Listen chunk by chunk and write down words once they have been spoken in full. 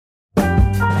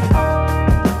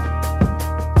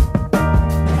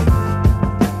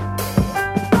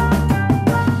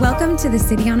to the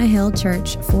City on a Hill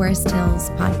Church Forest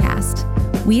Hills podcast.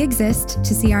 We exist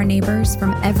to see our neighbors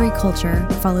from every culture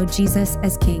follow Jesus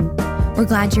as King. We're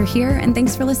glad you're here and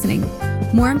thanks for listening.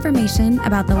 More information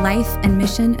about the life and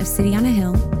mission of City on a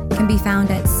Hill can be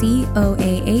found at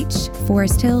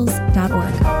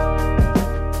coahforesthills.org.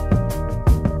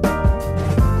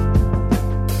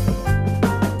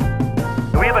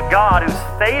 God who's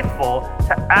faithful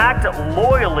to act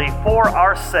loyally for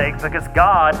our sake because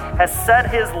God has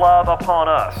set his love upon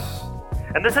us.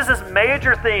 And this is this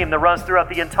major theme that runs throughout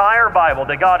the entire Bible,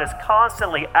 that God is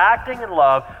constantly acting in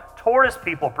love toward his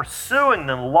people, pursuing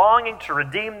them, longing to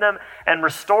redeem them and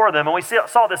restore them. And we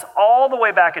saw this all the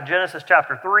way back in Genesis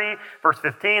chapter 3, verse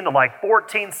 15, like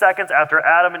 14 seconds after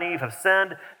Adam and Eve have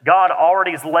sinned, God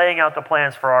already is laying out the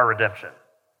plans for our redemption.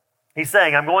 He's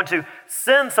saying, I'm going to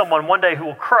send someone one day who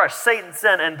will crush Satan,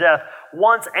 sin, and death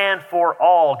once and for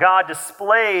all. God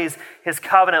displays his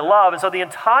covenant love. And so the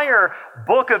entire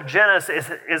book of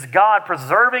Genesis is God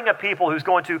preserving a people who's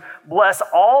going to bless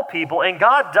all people. And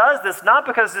God does this not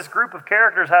because this group of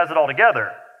characters has it all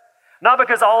together. Not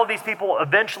because all of these people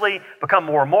eventually become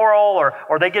more moral or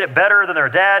they get it better than their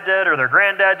dad did or their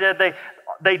granddad did.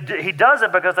 He does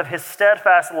it because of his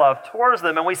steadfast love towards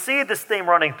them. And we see this theme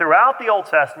running throughout the Old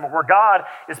Testament where God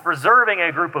is preserving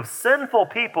a group of sinful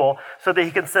people so that he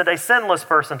can send a sinless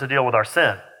person to deal with our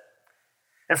sin.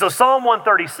 And so Psalm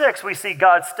 136, we see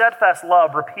God's steadfast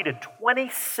love repeated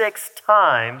 26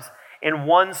 times in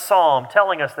one psalm,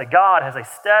 telling us that God has a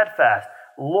steadfast,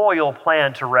 loyal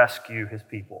plan to rescue his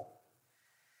people.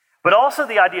 But also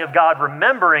the idea of God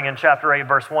remembering in chapter 8,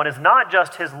 verse 1 is not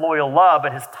just his loyal love,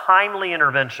 but his timely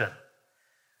intervention.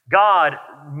 God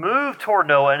moved toward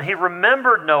Noah and he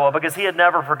remembered Noah because he had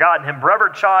never forgotten him.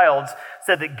 Brevard Childs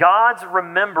said that God's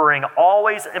remembering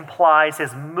always implies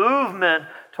his movement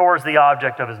towards the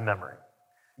object of his memory.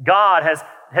 God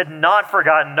had not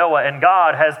forgotten Noah and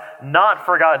God has not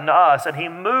forgotten us, and he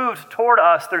moved toward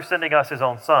us through sending us his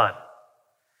own son.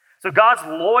 So God's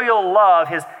loyal love,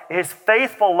 his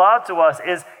faithful love to us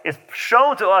is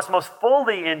shown to us most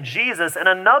fully in Jesus. And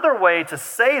another way to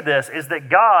say this is that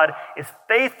God is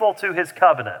faithful to his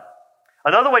covenant.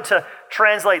 Another way to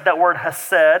translate that word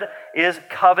hesed is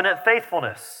covenant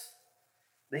faithfulness.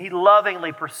 That he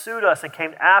lovingly pursued us and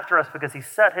came after us because he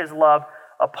set his love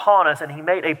upon us and he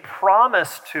made a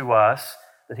promise to us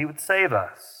that he would save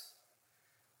us.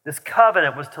 This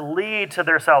covenant was to lead to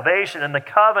their salvation, and the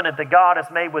covenant that God has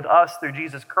made with us through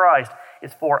Jesus Christ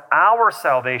is for our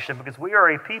salvation because we are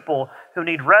a people who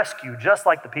need rescue, just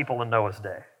like the people in Noah's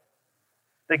day.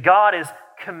 That God is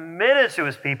committed to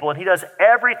his people, and he does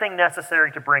everything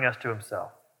necessary to bring us to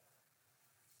himself.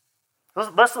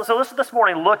 So let's this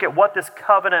morning look at what this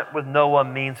covenant with Noah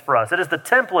means for us. It is the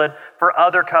template for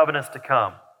other covenants to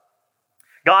come.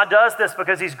 God does this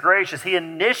because he's gracious. He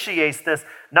initiates this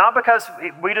not because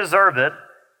we deserve it.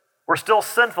 We're still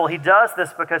sinful. He does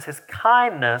this because his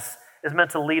kindness is meant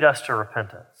to lead us to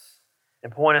repentance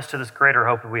and point us to this greater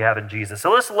hope that we have in Jesus.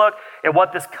 So let's look at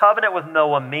what this covenant with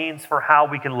Noah means for how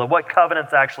we can live, what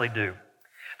covenants actually do.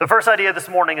 The first idea this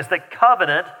morning is that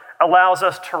covenant allows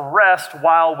us to rest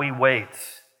while we wait.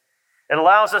 It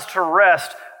allows us to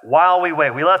rest while we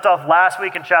wait. We left off last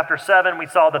week in chapter 7. We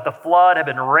saw that the flood had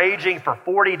been raging for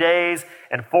 40 days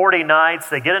and 40 nights.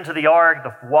 They get into the ark,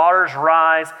 the waters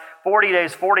rise, 40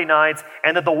 days, 40 nights,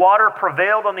 and that the water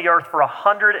prevailed on the earth for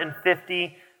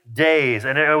 150 days.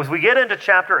 And as we get into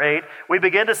chapter 8, we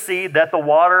begin to see that the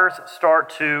waters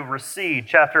start to recede.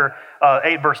 Chapter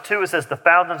 8, verse 2, it says, the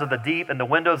fountains of the deep and the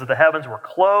windows of the heavens were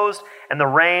closed, and the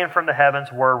rain from the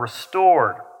heavens were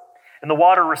restored. And the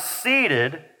water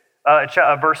receded,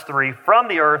 verse 3, from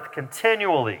the earth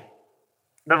continually.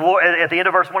 The Lord, at the end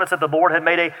of verse 1, it said the Lord had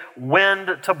made a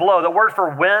wind to blow. The word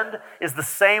for wind is the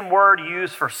same word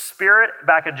used for spirit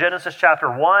back in Genesis chapter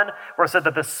 1, where it said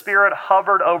that the Spirit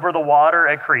hovered over the water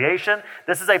at creation.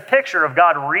 This is a picture of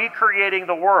God recreating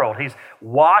the world. He's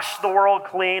washed the world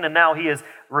clean, and now he is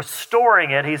restoring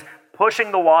it. He's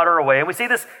pushing the water away. And we see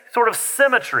this sort of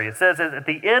symmetry. It says at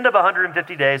the end of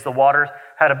 150 days, the waters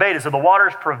had abated. So the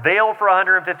waters prevailed for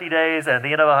 150 days, and at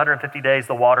the end of 150 days,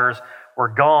 the waters were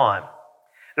gone.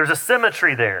 There's a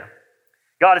symmetry there.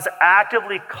 God is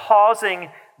actively causing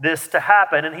this to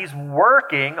happen, and he's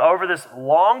working over this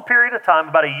long period of time,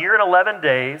 about a year and 11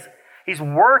 days. He's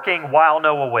working while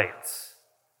Noah waits.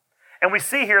 And we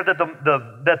see here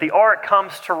that the ark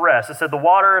comes to rest. It said the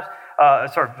waters,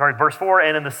 verse 4,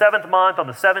 and in the 7th month, on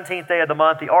the 17th day of the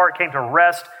month, the ark came to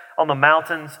rest on the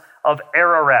mountains of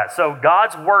Ararat. So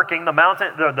God's working,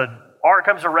 the ark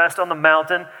comes to rest on the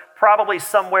mountain, probably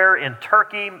somewhere in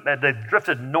Turkey. They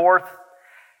drifted north,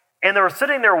 and they were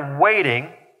sitting there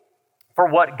waiting for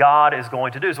what God is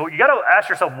going to do. So you got to ask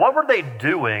yourself, what were they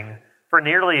doing for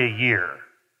nearly a year?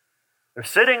 They're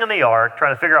sitting in the ark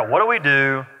trying to figure out, what do we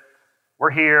do?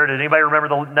 We're here. Did anybody remember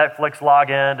the Netflix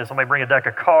login? Did somebody bring a deck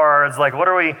of cards? Like, what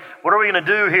are we going to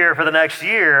do here for the next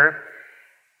year?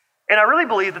 And I really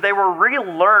believe that they were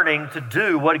relearning to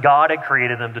do what God had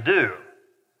created them to do.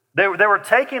 They were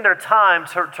taking their time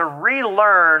to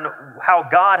relearn how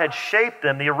God had shaped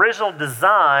them, the original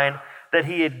design that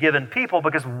he had given people,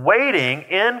 because waiting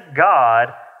in God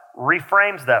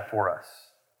reframes that for us.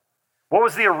 What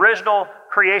was the original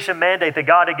creation mandate that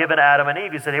God had given Adam and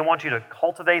Eve? He said, I want you to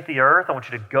cultivate the earth. I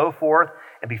want you to go forth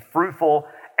and be fruitful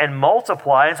and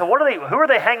multiply. And so who are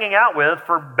they hanging out with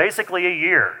for basically a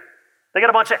year? They got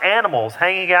a bunch of animals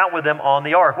hanging out with them on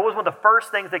the ark. What was one of the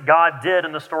first things that God did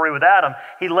in the story with Adam?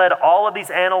 He led all of these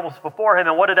animals before him,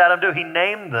 and what did Adam do? He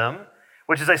named them,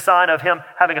 which is a sign of him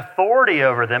having authority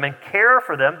over them and care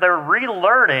for them. They're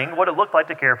relearning what it looked like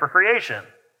to care for creation.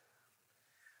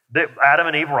 Adam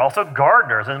and Eve were also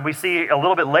gardeners, and we see a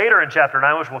little bit later in chapter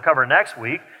 9, which we'll cover next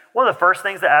week, one of the first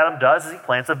things that Adam does is he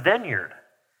plants a vineyard.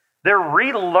 They're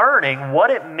relearning what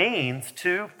it means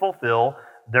to fulfill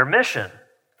their mission,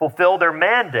 fulfill their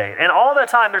mandate. And all that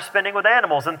time they're spending with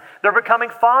animals, and they're becoming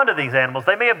fond of these animals.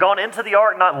 They may have gone into the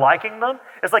ark not liking them.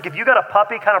 It's like if you got a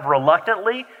puppy kind of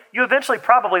reluctantly, you eventually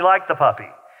probably like the puppy,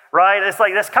 right? It's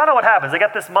like, that's kind of what happens. They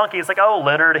got this monkey. It's like, oh,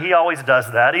 Leonard, he always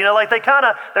does that. You know, like they're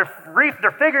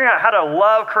figuring out how to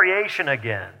love creation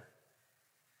again.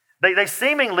 They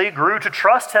seemingly grew to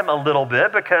trust him a little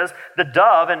bit because the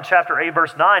dove in chapter 8,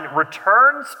 verse 9,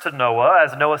 returns to Noah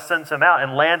as Noah sends him out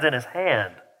and lands in his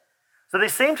hand. So they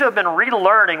seem to have been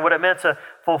relearning what it meant to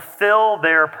fulfill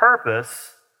their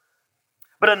purpose.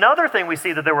 But another thing we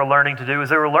see that they were learning to do is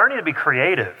they were learning to be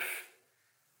creative.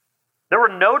 There were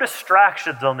no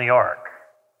distractions on the ark.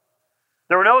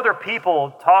 There were no other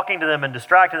people talking to them and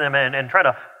distracting them and trying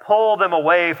to pull them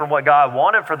away from what God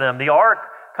wanted for them. The ark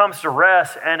comes to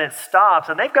rest and it stops,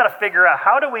 and they've got to figure out,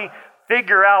 how do we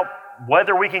figure out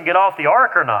whether we can get off the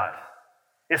ark or not?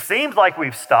 It seems like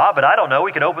we've stopped, but I don't know.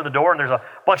 We can open the door and there's a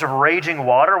bunch of raging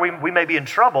water. We may be in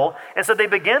trouble. And so they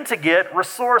begin to get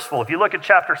resourceful. If you look at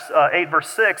chapter 8, verse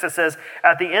 6, it says,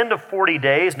 at the end of 40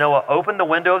 days, Noah opened the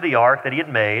window of the ark that he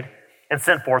had made and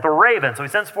sent forth a raven. So he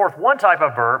sends forth one type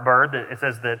of bird. It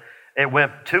says that it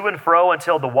went to and fro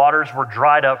until the waters were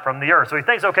dried up from the earth. So he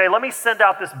thinks, okay, let me send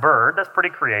out this bird, that's pretty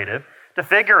creative, to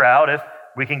figure out if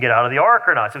we can get out of the ark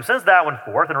or not. So he sends that one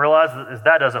forth and realizes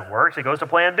that doesn't work, so he goes to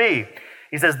plan B.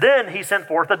 He says, then he sent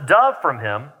forth a dove from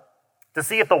him to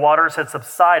see if the waters had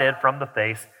subsided from the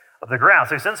face of the ground.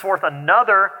 So he sends forth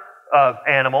another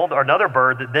animal, or another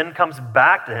bird, that then comes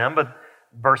back to him. But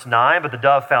verse 9, but the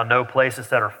dove found no place to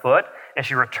set her foot, and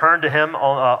she returned to him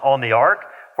on the ark,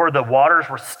 for the waters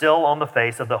were still on the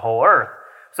face of the whole earth.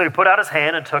 So he put out his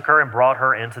hand and took her and brought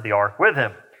her into the ark with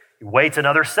him. He waits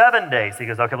another 7 days. He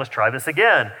goes, okay, let's try this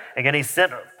again. Again, he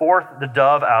sent forth the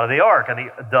dove out of the ark, and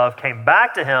the dove came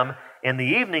back to him in the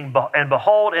evening, and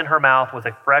behold, in her mouth was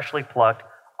a freshly plucked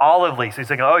olive leaf. So he's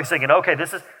thinking, okay,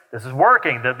 this is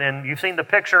working. And you've seen the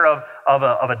picture of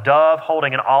a dove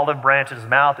holding an olive branch in his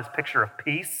mouth, this picture of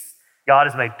peace. God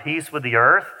has made peace with the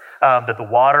earth, that the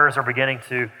waters are beginning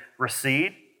to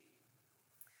recede.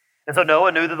 And so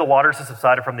Noah knew that the waters had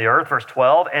subsided from the earth, verse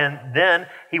 12, and then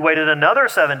he waited another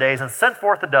 7 days and sent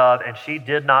forth the dove, and she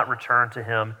did not return to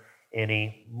him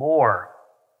any more.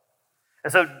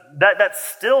 And so that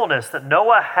stillness that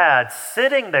Noah had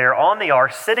sitting there on the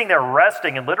ark, sitting there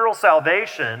resting in literal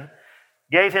salvation,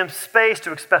 gave him space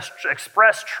to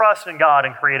express trust in God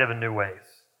in creative and new ways.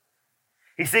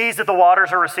 He sees that the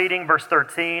waters are receding, verse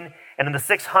 13, and in the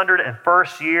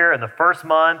 601st year, in the first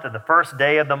month, and the first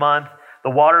day of the month, the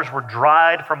waters were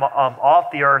dried from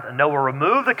off the earth, and Noah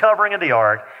removed the covering of the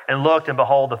ark and looked, and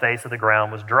behold, the face of the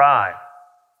ground was dry.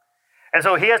 And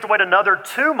so he has to wait another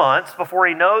 2 months before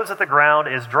he knows that the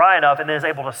ground is dry enough and then is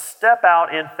able to step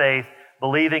out in faith,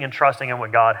 believing and trusting in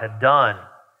what God had done.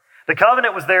 The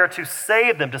covenant was there to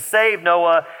save them, to save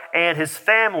Noah and his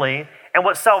family. And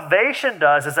what salvation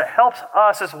does is it helps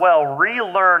us as well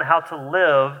relearn how to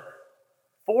live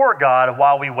for God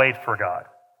while we wait for God.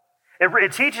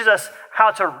 It teaches us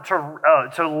how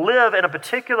to live in a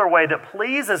particular way that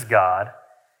pleases God.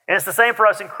 And it's the same for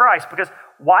us in Christ, because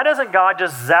why doesn't God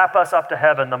just zap us up to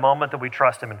heaven the moment that we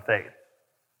trust him in faith?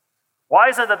 Why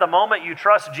isn't it that the moment you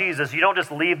trust Jesus, you don't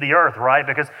just leave the earth, right?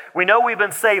 Because we know we've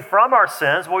been saved from our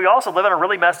sins, but we also live in a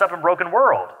really messed up and broken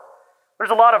world.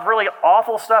 There's a lot of really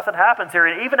awful stuff that happens here.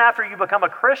 And even after you become a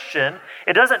Christian,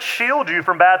 it doesn't shield you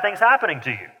from bad things happening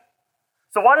to you.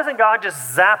 So why doesn't God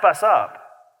just zap us up?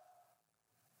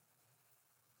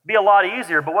 be a lot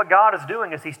easier, but what God is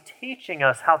doing is he's teaching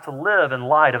us how to live in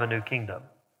light of a new kingdom.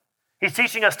 He's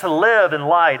teaching us to live in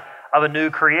light of a new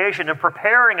creation and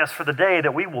preparing us for the day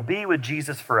that we will be with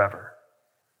Jesus forever.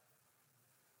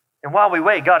 And while we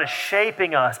wait, God is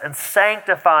shaping us and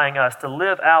sanctifying us to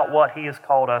live out what he has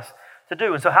called us to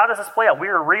do. And so how does this play out? We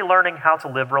are relearning how to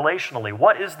live relationally.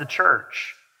 What is the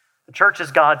church? The church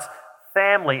is God's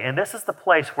family, and this is the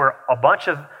place where a bunch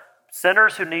of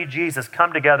sinners who need Jesus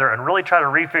come together and really try to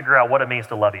refigure out what it means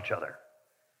to love each other.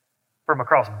 From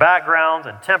across backgrounds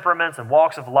and temperaments and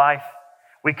walks of life,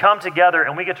 we come together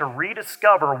and we get to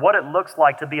rediscover what it looks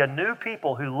like to be a new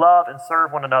people who love and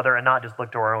serve one another and not just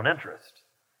look to our own interest.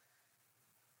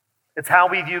 It's how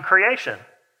we view creation.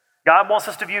 God wants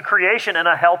us to view creation in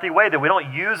a healthy way, that we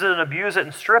don't use it and abuse it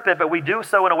and strip it, but we do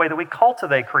so in a way that we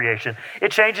cultivate creation.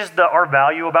 It changes our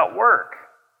value about work.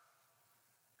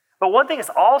 But one thing that's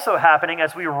also happening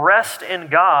as we rest in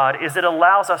God is it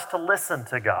allows us to listen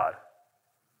to God.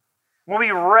 When we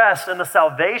rest in the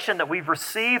salvation that we've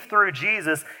received through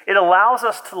Jesus, it allows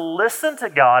us to listen to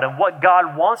God and what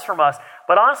God wants from us.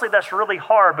 But honestly, that's really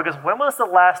hard, because when was the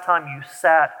last time you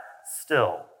sat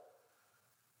still?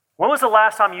 When was the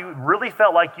last time you really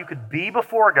felt like you could be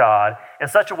before God in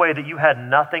such a way that you had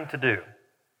nothing to do?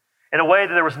 In a way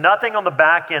that there was nothing on the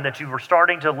back end that you were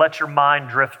starting to let your mind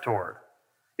drift toward?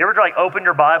 You ever open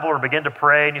your Bible or begin to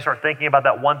pray and you start thinking about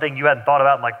that one thing you hadn't thought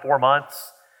about in 4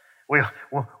 months?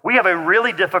 We have a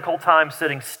really difficult time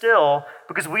sitting still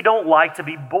because we don't like to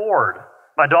be bored.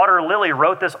 My daughter Lily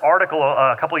wrote this article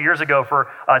a couple of years ago for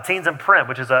Teens in Print,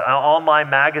 which is an online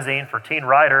magazine for teen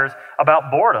writers, about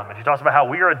boredom. And she talks about how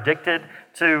we are addicted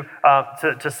to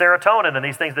serotonin and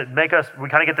these things that make us, we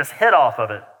kind of get this hit off of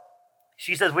it.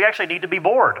 She says we actually need to be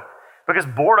bored because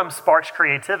boredom sparks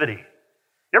creativity.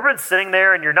 You ever been sitting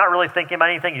there and you're not really thinking about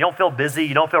anything, you don't feel busy,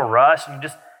 you don't feel rushed, and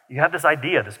you have this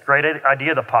idea, this great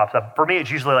idea that pops up. For me,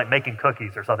 it's usually like making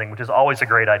cookies or something, which is always a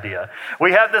great idea.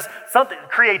 We have this something,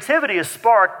 creativity is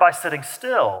sparked by sitting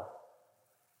still.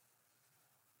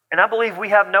 And I believe we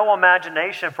have no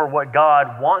imagination for what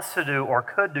God wants to do or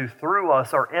could do through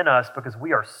us or in us because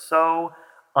we are so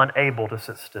unable to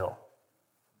sit still.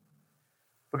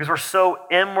 Because we're so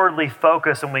inwardly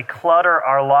focused and we clutter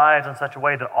our lives in such a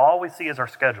way that all we see is our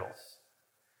schedules.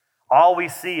 All we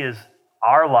see is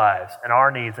our lives and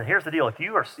our needs. And here's the deal. If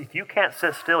you can't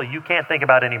sit still, you can't think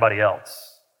about anybody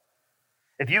else.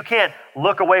 If you can't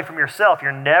look away from yourself,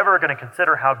 you're never going to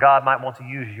consider how God might want to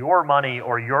use your money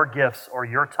or your gifts or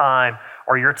your time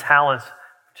or your talents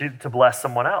to bless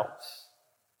someone else.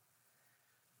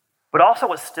 But also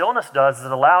what stillness does is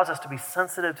it allows us to be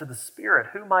sensitive to the Spirit.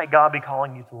 Who might God be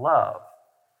calling you to love?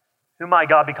 Who might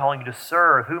God be calling you to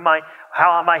serve?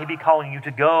 How might he be calling you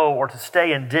to go or to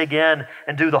stay and dig in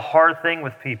and do the hard thing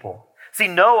with people? See,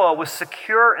 Noah was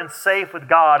secure and safe with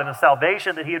God in the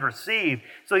salvation that he had received.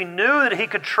 So he knew that he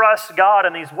could trust God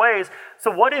in these ways.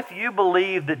 So what if you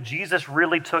believe that Jesus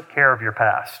really took care of your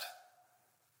past?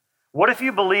 What if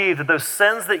you believe that those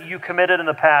sins that you committed in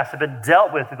the past have been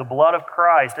dealt with through the blood of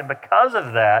Christ, and because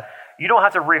of that, you don't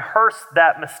have to rehearse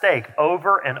that mistake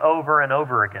over and over and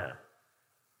over again?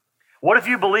 What if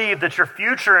you believe that your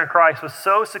future in Christ was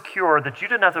so secure that you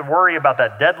didn't have to worry about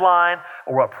that deadline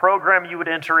or what program you would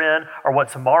enter in or what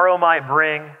tomorrow might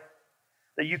bring?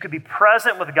 That you could be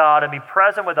present with God and be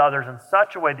present with others in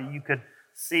such a way that you could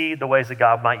see the ways that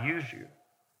God might use you.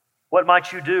 What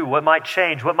might you do? What might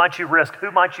change? What might you risk?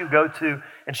 Who might you go to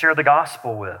and share the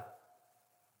gospel with?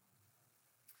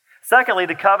 Secondly,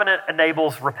 the covenant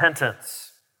enables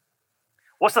repentance.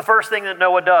 What's the first thing that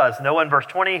Noah does? Noah in verse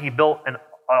 20, he built an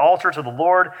altar to the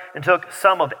Lord and took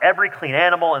some of every clean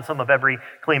animal and some of every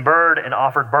clean bird and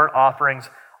offered burnt offerings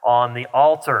on the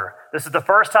altar. This is the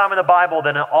first time in the Bible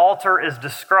that an altar is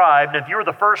described. And if you were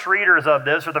the first readers of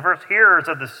this or the first hearers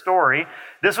of this story,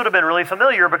 this would have been really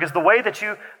familiar because the way that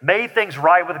you made things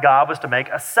right with God was to make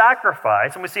a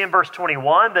sacrifice. And we see in verse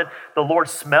 21 that the Lord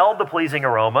smelled the pleasing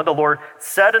aroma. The Lord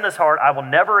said in his heart, I will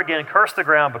never again curse the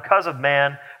ground because of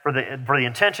man, for the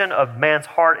intention of man's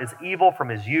heart is evil from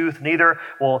his youth. Neither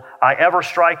will I ever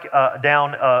strike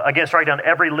down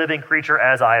every living creature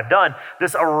as I have done.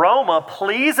 This aroma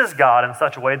pleases God in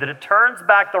such a way that it turns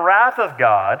back the wrath of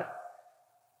God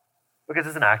because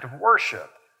it's an act of worship.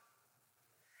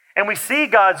 And we see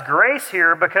God's grace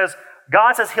here because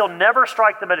God says he'll never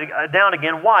strike them down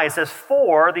again. Why? It says,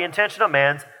 for the intention of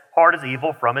man's heart is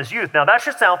evil from his youth. Now that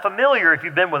should sound familiar if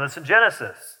you've been with us in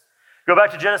Genesis. Go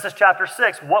back to Genesis chapter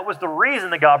 6. What was the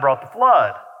reason that God brought the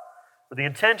flood? For the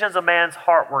intentions of man's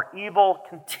heart were evil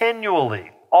continually,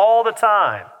 all the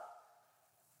time.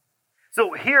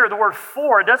 So here, the word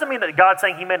for, it doesn't mean that God's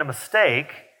saying he made a mistake.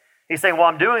 He's saying, well,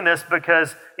 I'm doing this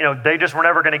because, they just were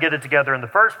never going to get it together in the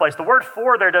first place. The word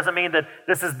for there doesn't mean that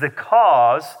this is the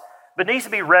cause, but needs to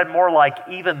be read more like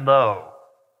even though.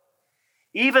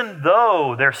 Even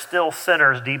though they're still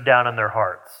sinners deep down in their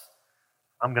hearts,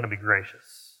 I'm going to be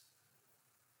gracious.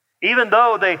 Even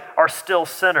though they are still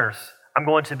sinners, I'm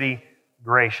going to be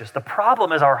gracious. The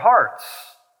problem is our hearts.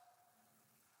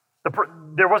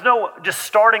 There was no just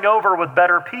starting over with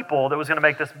better people that was going to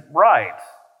make this right.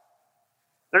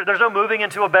 There's no moving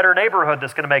into a better neighborhood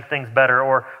that's going to make things better,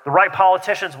 or the right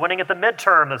politicians winning at the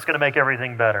midterm that's going to make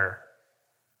everything better.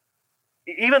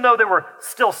 Even though they were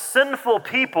still sinful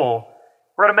people,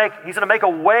 he's going to make a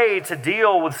way to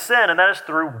deal with sin, and that is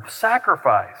through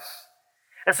sacrifice.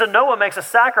 And so Noah makes a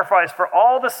sacrifice for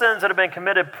all the sins that have been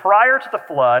committed prior to the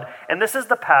flood, and this is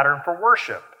the pattern for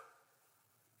worship.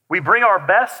 We bring our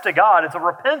best to God, and so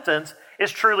repentance is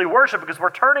truly worship because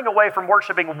we're turning away from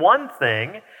worshiping one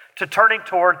thing to turning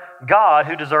toward God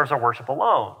who deserves our worship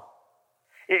alone.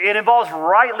 It involves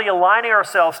rightly aligning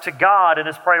ourselves to God and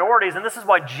His priorities, and this is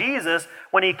why Jesus,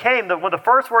 when He came, one of the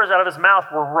first words out of His mouth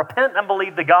were, repent and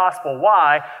believe the gospel.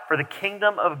 Why? For the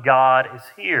kingdom of God is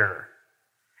here.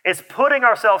 It's putting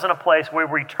ourselves in a place where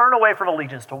we turn away from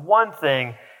allegiance to one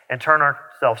thing and turn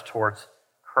ourselves towards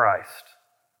Christ.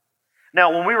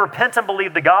 Now, when we repent and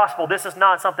believe the gospel, this is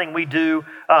not something we do.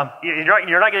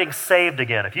 You're not getting saved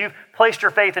again. If you've placed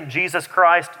your faith in Jesus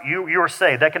Christ, you are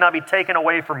saved. That cannot be taken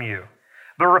away from you.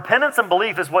 But repentance and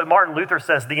belief is what Martin Luther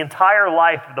says, the entire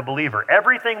life of the believer.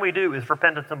 Everything we do is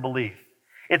repentance and belief.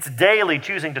 It's daily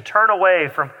choosing to turn away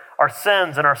from our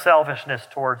sins and our selfishness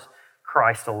towards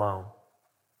Christ alone.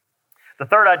 The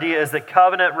third idea is that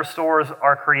covenant restores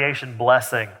our creation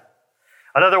blessing.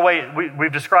 Another way,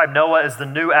 we've described Noah as the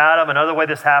new Adam. Another way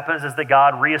this happens is that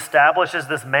God reestablishes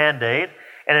this mandate.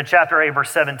 And in chapter 8,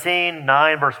 verse 17,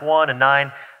 9, verse 1, and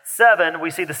 9, 7, we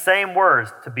see the same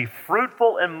words, to be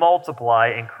fruitful and multiply,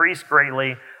 increase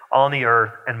greatly on the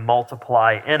earth and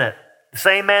multiply in it. The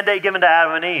same mandate given to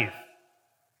Adam and Eve.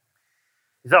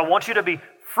 He said, I want you to be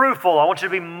fruitful. I want you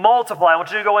to be multiply. I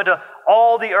want you to go into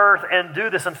all the earth and do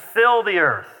this and fill the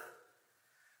earth.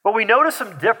 But we notice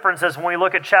some differences when we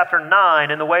look at chapter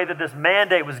 9 in the way that this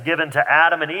mandate was given to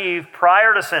Adam and Eve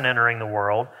prior to sin entering the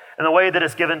world, and the way that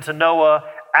it's given to Noah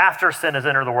after sin has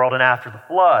entered the world and after the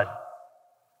flood.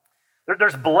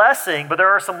 There's blessing, but there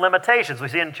are some limitations. We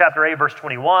see in chapter 8, verse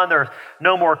 21, there's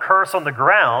no more curse on the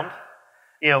ground.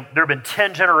 There have been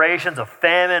 10 generations of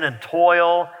famine and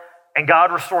toil, and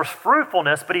God restores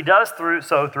fruitfulness, but He does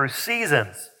so through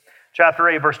seasons. Chapter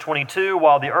 8, verse 22,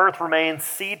 while the earth remains,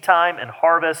 seed time and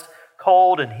harvest,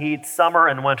 cold and heat, summer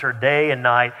and winter, day and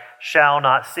night shall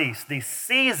not cease. These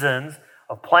seasons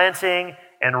of planting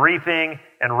and reaping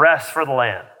and rest for the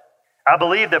land. I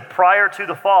believe that prior to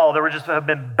the fall, there would just have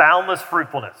been boundless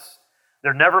fruitfulness.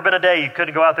 There'd never been a day you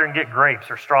couldn't go out there and get grapes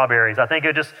or strawberries. I think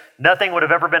nothing would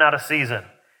have ever been out of season.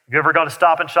 If you ever gone to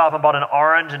Stop and Shop and bought an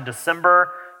orange in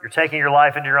December, you're taking your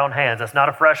life into your own hands. That's not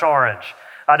a fresh orange.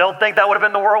 I don't think that would have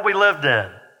been the world we lived in.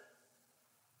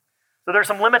 So there's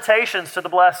some limitations to the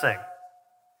blessing.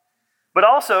 But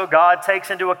also, God takes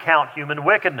into account human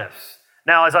wickedness.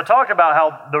 Now, as I talked about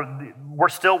how we're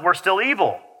still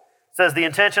evil. It says the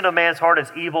intention of man's heart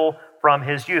is evil from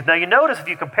his youth. Now, you notice if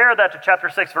you compare that to chapter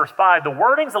 6, verse 5, the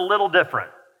wording's a little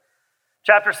different.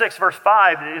 Chapter 6, verse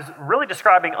 5 is really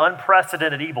describing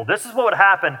unprecedented evil. This is what would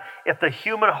happen if the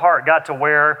human heart got to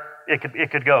where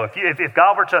it could go. If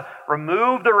God were to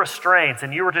remove the restraints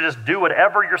and you were to just do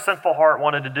whatever your sinful heart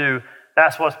wanted to do,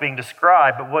 that's what's being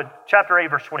described. But what chapter 8,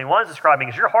 verse 21 is describing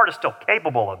is your heart is still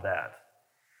capable of that.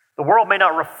 The world may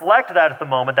not reflect that at the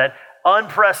moment, that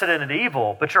unprecedented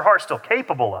evil, but your heart's still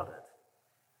capable of it.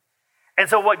 And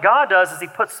so what God does is He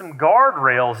puts some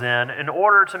guardrails in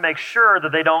order to make sure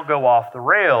that they don't go off the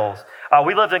rails.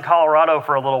 We lived in Colorado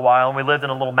for a little while, and we lived in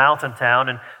a little mountain town,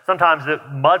 and sometimes the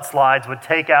mudslides would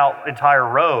take out entire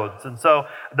roads. And so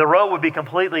the road would be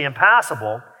completely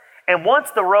impassable. And once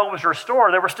the road was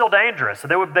restored, they were still dangerous. So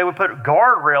they would put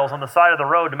guardrails on the side of the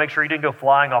road to make sure you didn't go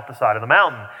flying off the side of the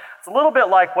mountain. It's a little bit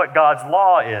like what God's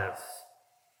law is.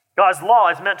 God's law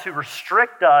is meant to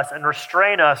restrict us and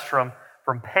restrain us from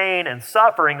pain and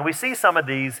suffering. And we see some of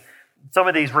these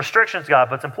restrictions God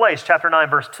puts in place. Chapter 9,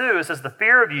 verse 2, it says, the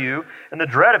fear of you and the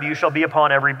dread of you shall be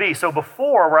upon every beast. So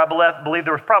before, where I believe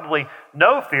there was probably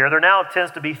no fear, there now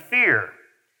tends to be fear.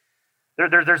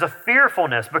 There's a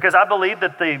fearfulness, because I believe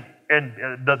that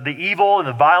the evil and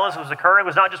the violence that was occurring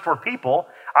was not just toward people.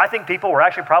 I think people were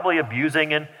actually probably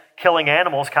abusing and killing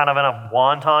animals kind of in a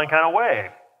wanton kind of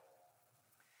way.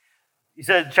 You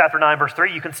said, chapter 9, verse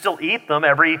 3, you can still eat them.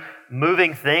 Every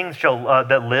moving thing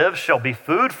that lives shall be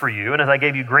food for you. And as I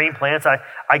gave you green plants,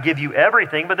 I give you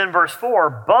everything. But then verse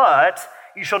 4, but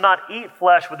you shall not eat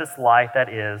flesh with its life,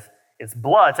 that is, its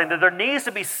blood. Saying that there needs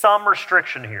to be some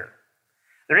restriction here.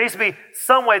 There needs to be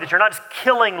some way that you're not just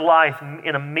killing life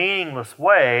in a meaningless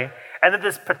way, and that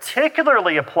this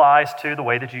particularly applies to the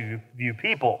way that you view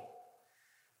people.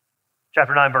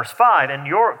 Chapter 9, verse 5, and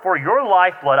for your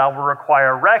lifeblood I will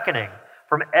require reckoning.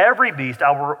 From every beast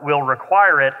I will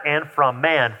require it, and from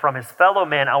man, from his fellow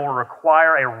man, I will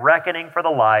require a reckoning for the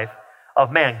life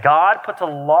of man. God puts a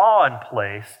law in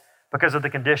place because of the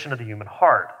condition of the human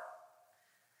heart.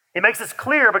 He makes this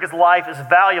clear because life is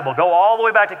valuable. Go all the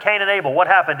way back to Cain and Abel. What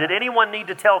happened? Did anyone need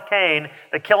to tell Cain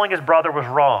that killing his brother was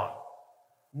wrong?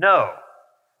 No.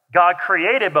 God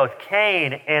created both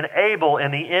Cain and Abel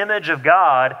in the image of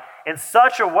God in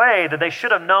such a way that they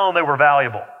should have known they were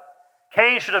valuable.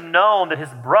 Cain should have known that his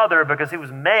brother, because he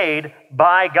was made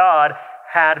by God,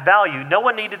 had value. No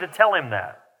one needed to tell him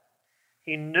that.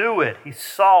 He knew it, he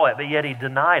saw it, but yet he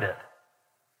denied it.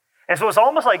 And so it's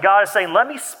almost like God is saying, let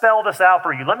me spell this out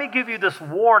for you. Let me give you this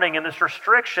warning and this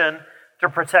restriction to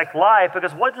protect life,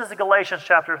 because what does Galatians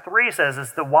chapter 3 says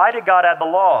is that why did God add the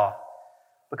law?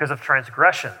 Because of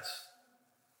transgressions.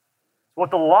 What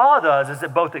the law does is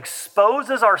it both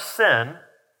exposes our sin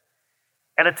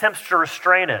and attempts to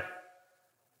restrain it.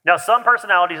 Now, some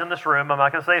personalities in this room, I'm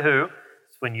not going to say who,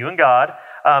 it's between you and God.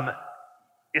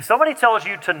 If somebody tells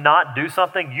you to not do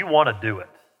something, you want to do it,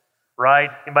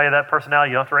 right? Anybody of that personality,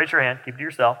 you don't have to raise your hand, keep it to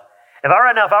yourself. If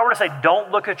I were to say,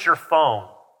 don't look at your phone,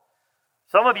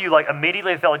 some of you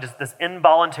immediately felt like just this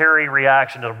involuntary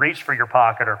reaction to reach for your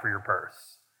pocket or for your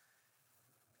purse.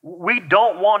 We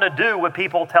don't want to do what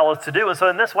people tell us to do, and so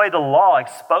in this way, the law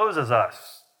exposes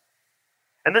us.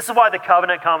 And this is why the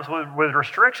covenant comes with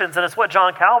restrictions, and it's what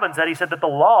John Calvin said. He said that the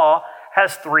law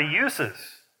has three uses.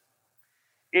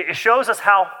 It shows us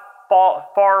how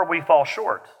far we fall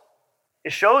short.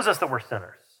 It shows us that we're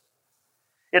sinners.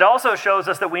 It also shows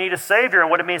us that we need a Savior and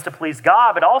what it means to please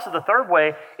God, but also the third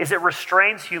way is it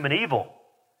restrains human evil.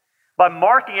 By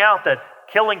marking out that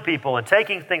killing people and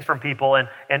taking things from people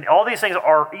and all these things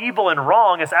are evil and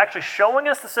wrong, it's actually showing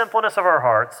us the sinfulness of our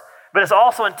hearts, but it's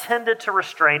also intended to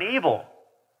restrain evil.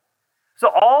 So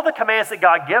all the commands that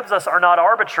God gives us are not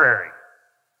arbitrary.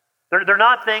 They're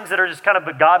not things that are just kind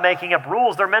of God making up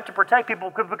rules. They're meant to protect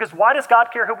people, because why does God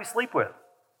care who we sleep with?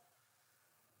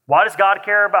 Why does God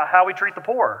care about how we treat the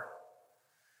poor?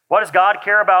 Why does God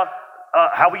care about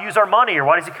how we use our money? Or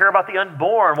why does he care about the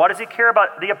unborn? Why does he care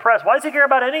about the oppressed? Why does he care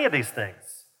about any of these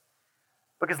things?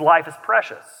 Because life is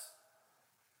precious.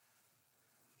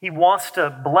 He wants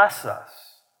to bless us.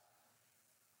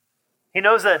 He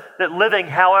knows that living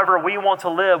however we want to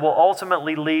live will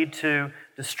ultimately lead to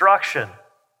destruction.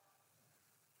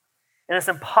 And it's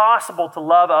impossible to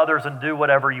love others and do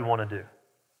whatever you want to do.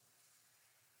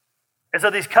 And so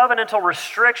these covenantal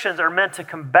restrictions are meant to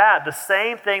combat the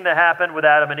same thing that happened with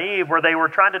Adam and Eve, where they were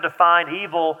trying to define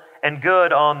evil and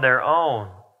good on their own.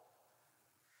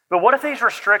 But what if these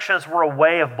restrictions were a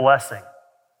way of blessing?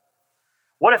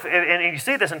 What if, and you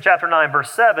see this in chapter 9,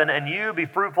 verse 7, and you be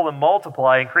fruitful and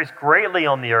multiply, increase greatly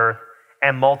on the earth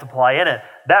and multiply in it.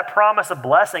 That promise of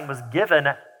blessing was given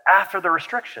after the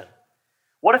restriction.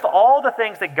 What if all the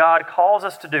things that God calls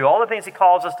us to do, all the things he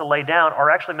calls us to lay down are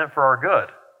actually meant for our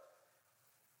good?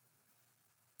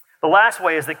 The last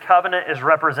way is that covenant is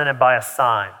represented by a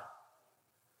sign.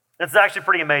 It's actually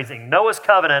pretty amazing. Noah's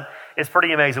covenant is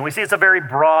pretty amazing. We see it's a very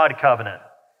broad covenant.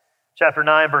 Chapter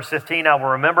 9, verse 15, I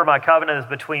will remember my covenant is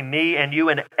between me and you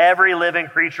and every living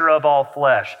creature of all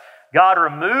flesh. God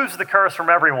removes the curse from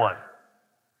everyone.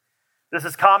 This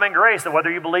is common grace, that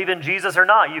whether you believe in Jesus or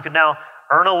not, you can now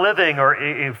earn a living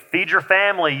or feed your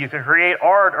family. You can create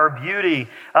art or beauty.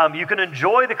 You can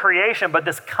enjoy the creation, but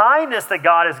this kindness that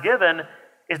God has given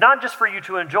is not just for you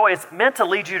to enjoy, it's meant to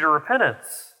lead you to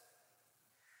repentance.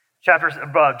 Chapter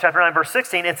 9, verse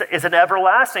 16, it's an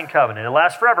everlasting covenant. It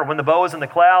lasts forever. When the bow is in the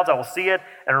clouds, I will see it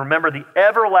and remember the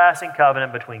everlasting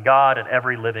covenant between God and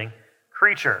every living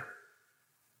creature.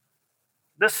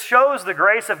 This shows the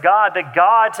grace of God, that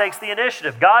God takes the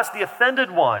initiative. God's the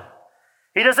offended one.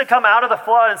 He doesn't come out of the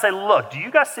flood and say, look, do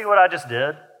you guys see what I just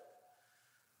did?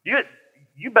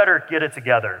 You better get it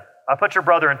together. I put your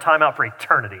brother in timeout for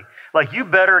eternity. You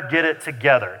better get it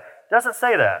together. It doesn't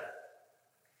say that.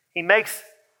 He makes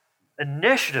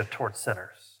initiative towards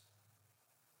sinners.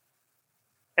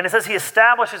 And it says he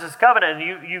establishes his covenant,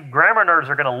 and you grammar nerds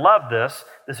are going to love this.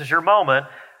 This is your moment.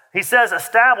 He says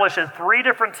establish in three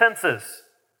different tenses.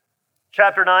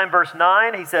 Chapter 9, verse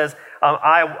 9, he says,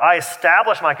 I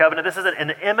establish my covenant. This is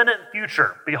an imminent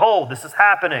future. Behold, this is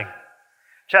happening.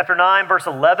 Chapter 9, verse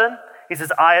 11, he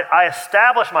says, I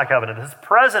establish my covenant. This is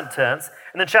present tense.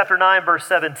 And then chapter 9, verse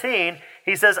 17,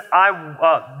 he says,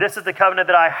 this is the covenant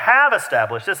that I have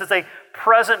established. This is a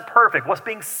present perfect. What's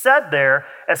being said there,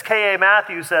 as K.A.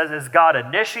 Matthews says, is God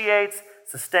initiates,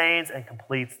 sustains, and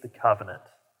completes the covenant.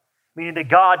 Meaning that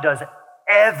God does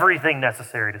everything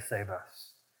necessary to save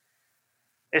us.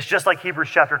 It's just like Hebrews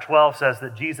chapter 12 says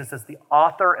that Jesus is the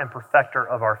author and perfecter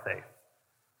of our faith.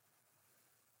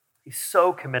 He's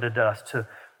so committed to us to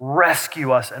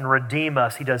rescue us and redeem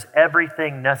us. He does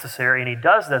everything necessary, and he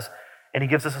does this, and he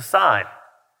gives us a sign.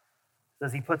 It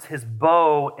says he puts his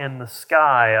bow in the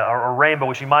sky, or a rainbow,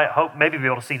 which you might hope maybe be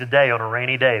able to see today on a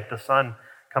rainy day if the sun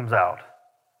comes out.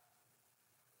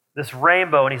 This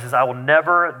rainbow, and he says, I will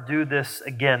never do this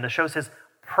again. This shows his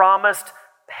promised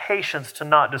patience to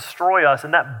not destroy us.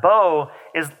 And that bow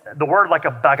is the word like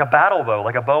a battle bow,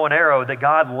 like a bow and arrow, that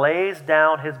God lays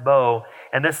down his bow.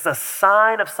 And this is a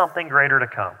sign of something greater to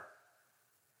come.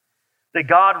 That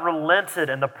God relented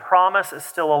and the promise is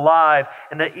still alive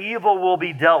and that evil will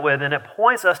be dealt with. And it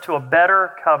points us to a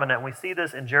better covenant. We see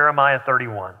this in Jeremiah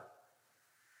 31. It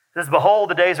says, behold,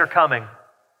 the days are coming,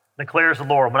 declares the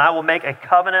Lord, when I will make a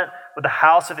covenant with the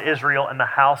house of Israel and the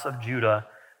house of Judah,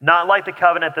 not like the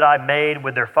covenant that I made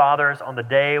with their fathers on the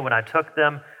day when I took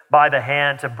them by the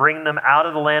hand to bring them out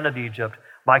of the land of Egypt,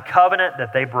 my covenant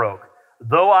that they broke.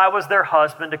 Though I was their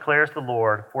husband, declares the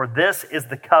Lord, for this is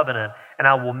the covenant, and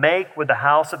I will make with the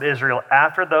house of Israel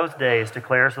after those days,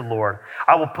 declares the Lord.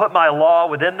 I will put my law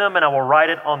within them, and I will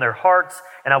write it on their hearts,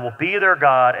 and I will be their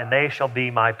God, and they shall be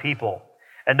my people.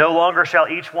 And no longer shall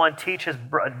each one teach his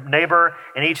neighbor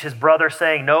and each his brother,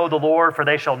 saying, know the Lord, for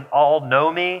they shall all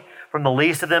know me, from the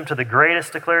least of them to the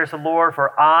greatest, declares the Lord.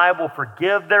 For I will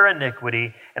forgive their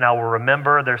iniquity, and I will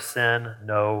remember their sin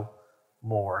no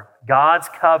more. God's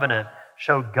covenant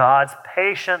showed God's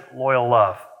patient, loyal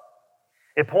love.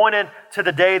 It pointed to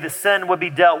the day that sin would be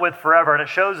dealt with forever, and it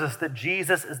shows us that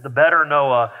Jesus is the better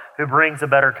Noah who brings a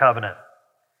better covenant.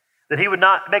 That he would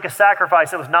not make a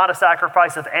sacrifice that was not a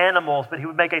sacrifice of animals, but he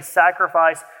would make a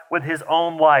sacrifice with his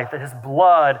own life, that his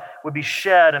blood would be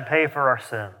shed and pay for our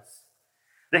sins.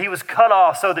 That he was cut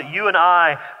off so that you and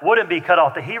I wouldn't be cut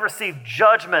off, that he received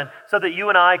judgment so that you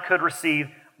and I could receive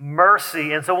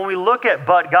mercy. And so when we look at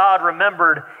but God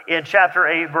remembered in chapter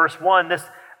 8, verse 1, this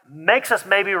makes us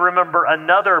maybe remember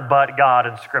another but God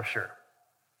in Scripture.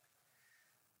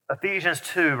 Ephesians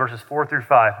 2, verses 4 through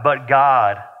 5, but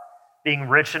God, being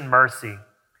rich in mercy,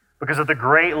 because of the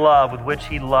great love with which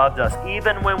he loved us,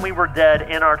 even when we were dead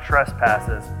in our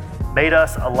trespasses, made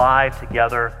us alive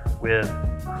together with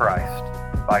Christ.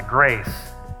 By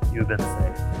grace, you have been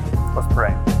saved. Let's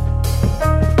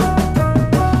pray.